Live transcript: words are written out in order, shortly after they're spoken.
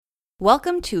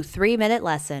Welcome to 3-Minute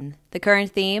Lesson. The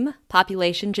current theme,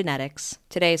 population genetics.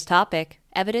 Today's topic,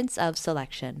 evidence of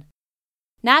selection.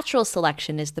 Natural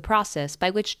selection is the process by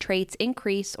which traits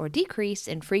increase or decrease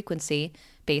in frequency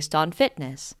based on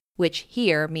fitness, which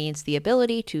here means the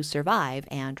ability to survive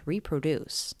and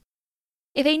reproduce.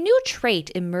 If a new trait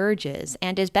emerges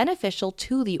and is beneficial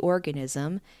to the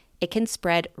organism, it can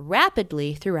spread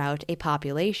rapidly throughout a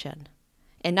population.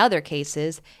 In other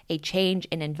cases, a change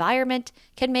in environment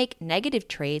can make negative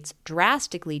traits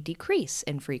drastically decrease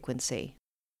in frequency.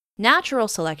 Natural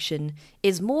selection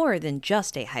is more than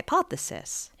just a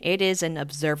hypothesis. It is an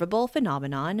observable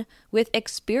phenomenon with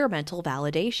experimental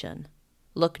validation.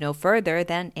 Look no further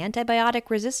than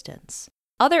antibiotic resistance.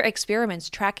 Other experiments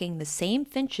tracking the same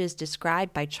finches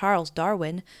described by Charles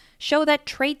Darwin show that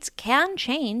traits can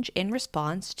change in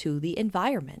response to the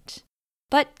environment.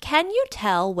 But can you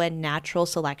tell when natural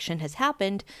selection has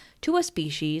happened to a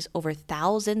species over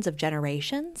thousands of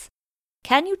generations?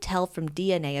 Can you tell from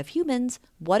DNA of humans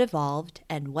what evolved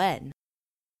and when?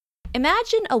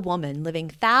 Imagine a woman living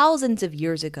thousands of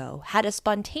years ago had a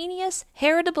spontaneous,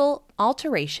 heritable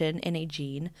alteration in a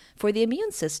gene for the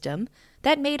immune system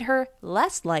that made her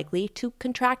less likely to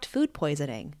contract food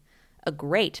poisoning. A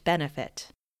great benefit.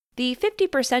 The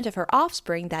 50% of her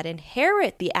offspring that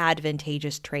inherit the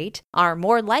advantageous trait are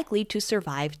more likely to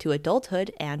survive to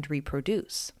adulthood and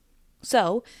reproduce.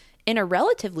 So, in a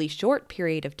relatively short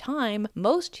period of time,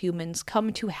 most humans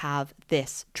come to have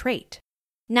this trait.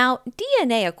 Now,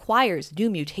 DNA acquires new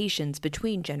mutations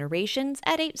between generations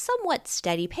at a somewhat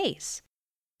steady pace.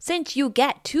 Since you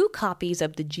get 2 copies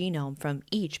of the genome from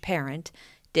each parent,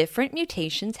 different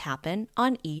mutations happen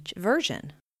on each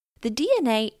version. The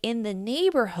DNA in the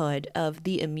neighborhood of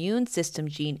the immune system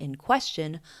gene in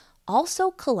question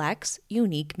also collects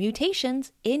unique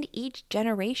mutations in each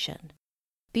generation.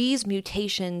 These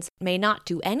mutations may not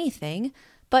do anything,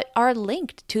 but are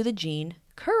linked to the gene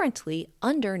currently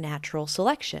under natural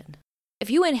selection.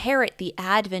 If you inherit the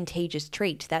advantageous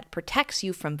trait that protects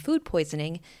you from food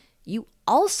poisoning, you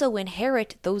also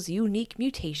inherit those unique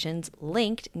mutations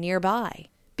linked nearby.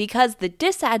 Because the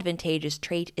disadvantageous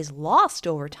trait is lost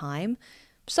over time,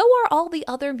 so are all the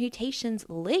other mutations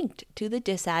linked to the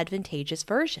disadvantageous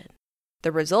version.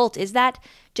 The result is that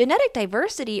genetic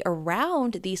diversity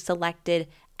around the selected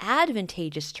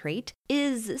advantageous trait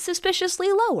is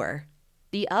suspiciously lower.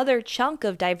 The other chunk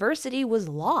of diversity was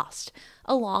lost,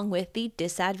 along with the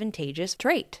disadvantageous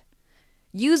trait.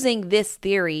 Using this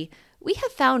theory, we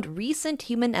have found recent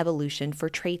human evolution for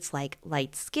traits like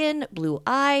light skin, blue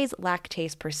eyes,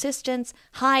 lactase persistence,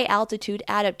 high altitude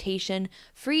adaptation,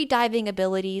 free diving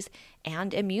abilities,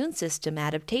 and immune system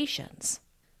adaptations.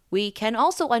 We can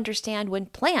also understand when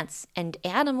plants and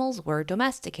animals were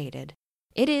domesticated.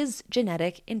 It is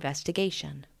genetic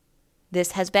investigation.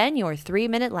 This has been your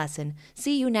 3-Minute Lesson.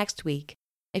 See you next week.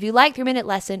 If you like 3-Minute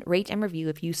Lesson, rate and review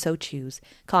if you so choose.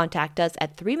 Contact us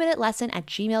at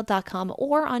 3minutelesson@gmail.com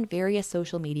or on various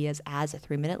social medias as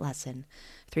 3-Minute Lesson.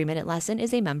 3-Minute Lesson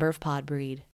is a member of Podbreed.